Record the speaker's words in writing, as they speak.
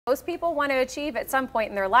Most people want to achieve at some point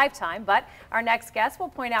in their lifetime, but our next guest will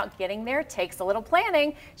point out getting there takes a little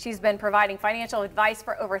planning. She's been providing financial advice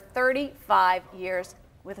for over 35 years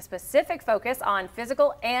with a specific focus on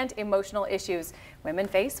physical and emotional issues women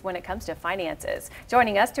face when it comes to finances.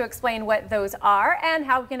 Joining us to explain what those are and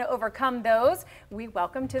how we can overcome those, we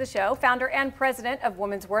welcome to the show founder and president of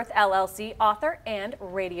Women's Worth LLC, author and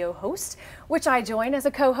radio host, which I join as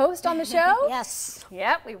a co-host on the show. Yes.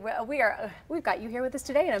 Yep, we've got you here with us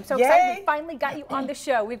today, and I'm so excited we finally got you on the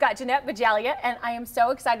show. We've got Jeanette Bajalia, and I am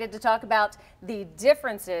so excited to talk about the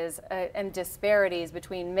differences and disparities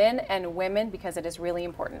between men and women because it is really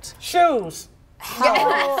important. Shoes. We'll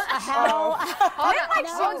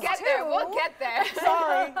get there.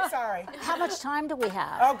 Sorry. How much time do we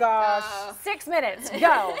have? Oh gosh. 6 minutes.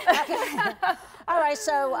 Go. Okay. All right.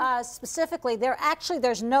 So specifically,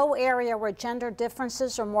 there's no area where gender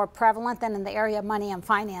differences are more prevalent than in the area of money and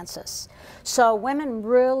finances. So women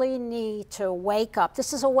really need to wake up.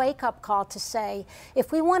 This is a wake-up call to say,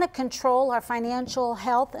 if we want to control our financial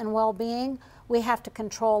health and well-being, we have to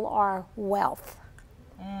control our wealth.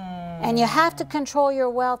 And you have to control your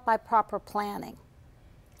wealth by proper planning.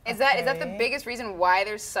 Is that the biggest reason why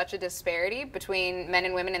there's such a disparity between men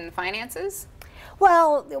and women in the finances?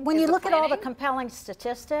 Well, when you look at all the compelling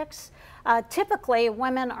statistics, typically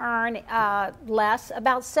women earn less,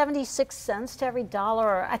 about 76 cents to every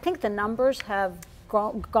dollar. I think the numbers have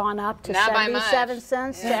gone up to 77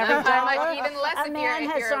 cents to every dollar. Even less if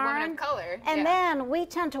you're a woman of color. And then we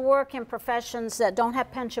tend to work in professions that don't have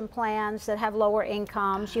pension plans, that have lower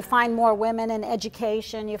incomes. You find more women in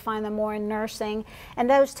education, you find them more in nursing, and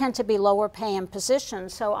those tend to be lower paying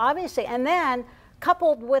positions. So obviously, and then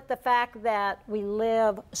coupled with the fact that we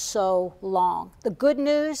live so long. The good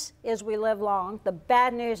news is we live long. The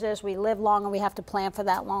bad news is we live long and we have to plan for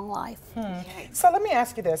that long life. So let me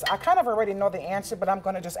ask you this. I kind of already know the answer, but I'm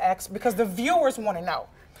going to just ask because the viewers want to know.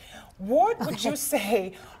 What would you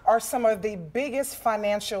say are some of the biggest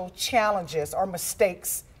financial challenges or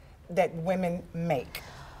mistakes that women make?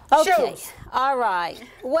 Okay, Shoes. all right.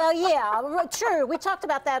 Well, yeah, true. We talked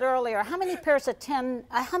about that earlier. How many pairs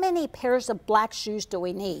of black shoes do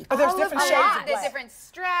we need? Oh, there's different shades of There's black. different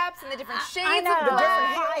straps and the different shades I know. of black.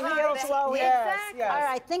 High heels, low heels. Yes. All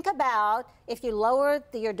right, think about if you lower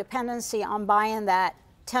your dependency on buying that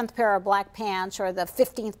 10th pair of black pants or the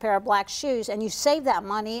 15th pair of black shoes, and you save that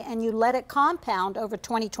money and you let it compound over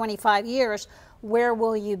 20, 25 years, where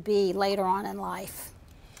will you be later on in life?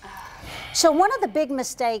 So one of the big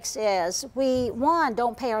mistakes is we,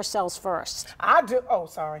 don't pay ourselves first. I do. Oh,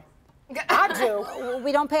 sorry. I do.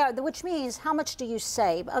 We don't pay, which means how much do you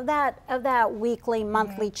save of that weekly,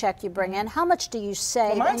 monthly check you bring in? How much do you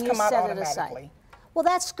save? Well, mine's and you come out set it automatically. aside? Well,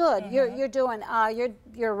 that's good.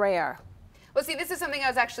 You're rare. Well, see, this is something I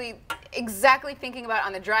was actually exactly thinking about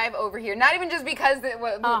on the drive over here. Not even just because we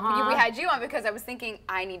had you on, because I was thinking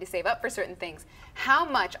I need to save up for certain things. How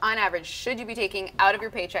much, on average, should you be taking out of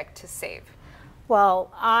your paycheck to save?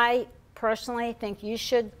 Well, I personally think you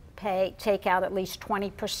should take out at least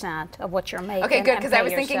 20% of what you're making. Okay, good, because I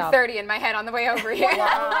was thinking 30 in my head on the way over here.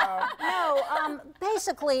 No,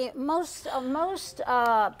 basically, most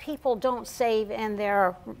people don't save in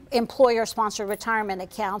their employer-sponsored retirement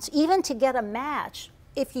accounts, even to get a match.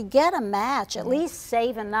 If you get a match, at least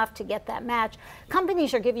save enough to get that match.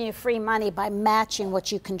 Companies are giving you free money by matching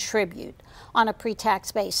what you contribute on a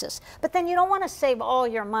pre-tax basis. But then you don't want to save all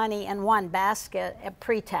your money in one basket at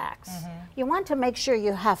pre-tax. You want to make sure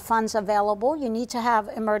you have funds available. You need to have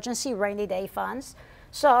emergency rainy day funds.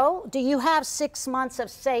 So do you have 6 months of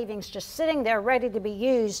savings just sitting there ready to be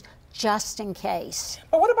used just in case?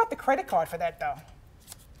 But what about the credit card for that, though?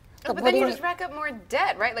 But then you just rack up more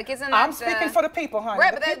debt, right? Like, isn't that I'm speaking for the people, honey.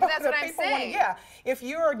 Right, but that's what I'm saying. Yeah, if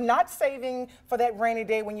you're not saving for that rainy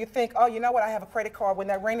day, when you think, oh, you know what, I have a credit card. When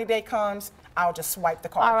that rainy day comes, I'll just swipe the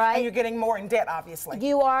card. All right. And you're getting more in debt, obviously.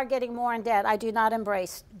 You are getting more in debt. I do not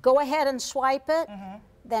embrace. Go ahead and swipe it.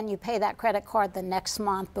 Then you pay that credit card the next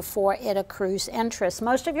month before it accrues interest.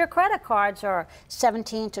 Most of your credit cards are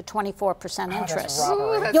 17 to 24% interest.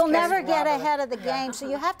 You'll never get ahead of the game, so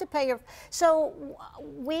you have to pay your. So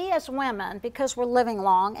we as women, because we're living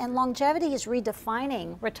long, and longevity is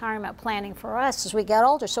redefining retirement planning for us as we get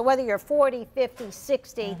older. So whether you're 40, 50,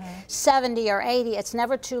 60, 70, or 80, it's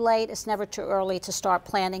never too late, it's never too early to start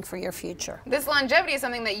planning for your future. This longevity is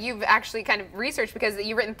something that you've actually kind of researched because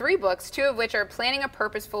you've written 3 books, 2 of which are Planning a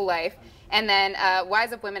Purposeful Life, and then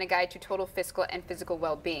Wise Up Women, A Guide to Total Fiscal and Physical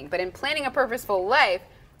Well-Being. But in Planning a Purposeful Life,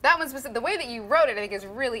 that one's specific. The way that you wrote it, I think, is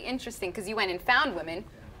really interesting because you went and found women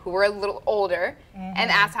who were a little older and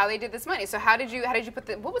asked how they did this money. So how did you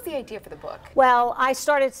put what was the idea for the book? Well, I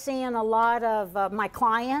started seeing a lot of my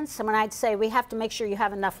clients, and when I'd say, we have to make sure you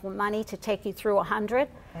have enough money to take you through 100,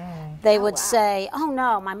 they would say, oh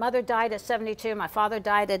no, my mother died at 72, my father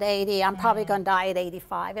died at 80, I'm probably going to die at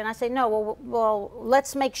 85. And I say, no, well,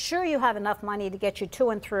 let's make sure you have enough money to get you to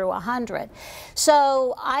and through 100.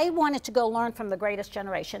 So I wanted to go learn from the greatest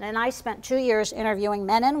generation, and I spent 2 years interviewing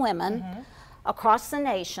men and women across the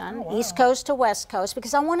nation, East Coast to West Coast,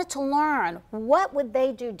 because I wanted to learn what would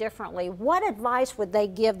they do differently, what advice would they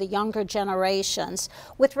give the younger generations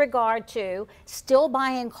with regard to still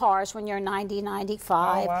buying cars when you're 90,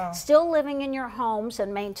 95, still living in your homes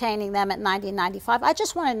and maintaining them at 90, 95. I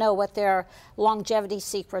just want to know what their longevity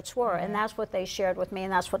secrets were, and that's what they shared with me,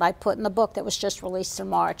 and that's what I put in the book that was just released in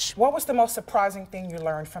March. What was the most surprising thing you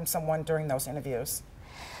learned from someone during those interviews?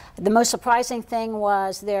 The most surprising thing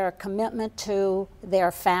was their commitment to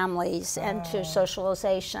their families and to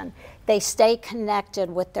socialization. They stay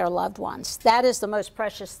connected with their loved ones. That is the most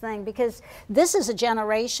precious thing, because this is a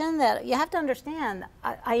generation that you have to understand.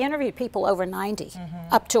 I interviewed people over 90,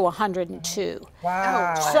 up to 102.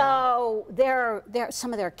 Wow. So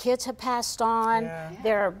some of their kids have passed on,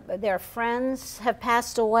 their friends have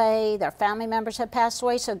passed away, their family members have passed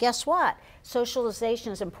away. So guess what?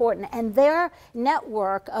 Socialization is important, and their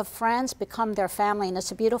network of friends become their family, and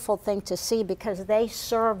it's a beautiful thing to see, because they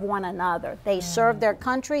serve one another. They serve their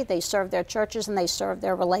country, they serve their churches, and they serve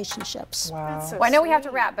their relationships. Wow. So well, I know we have to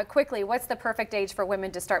wrap, but quickly, what's the perfect age for women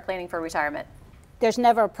to start planning for retirement? There's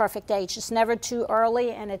never a perfect age. It's never too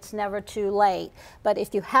early and it's never too late. But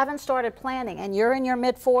if you haven't started planning and you're in your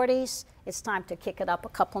mid-40s, it's time to kick it up a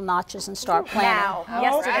couple notches and start planning. Now,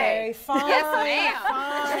 yesterday. Fine, Yes,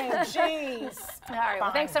 fine, jeez. All right,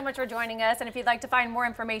 well, thanks so much for joining us. And if you'd like to find more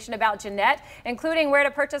information about Jeanette, including where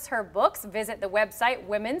to purchase her books, visit the website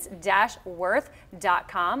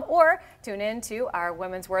womens-worth.com, or tune in to our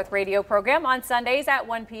Women's Worth radio program on Sundays at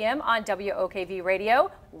 1 p.m. on WOKV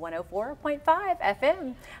Radio 104.5 FM.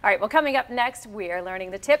 All right, well, coming up next, we are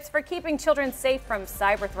learning the tips for keeping children safe from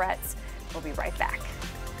cyber threats. We'll be right back.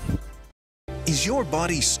 Is your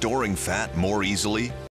body storing fat more easily?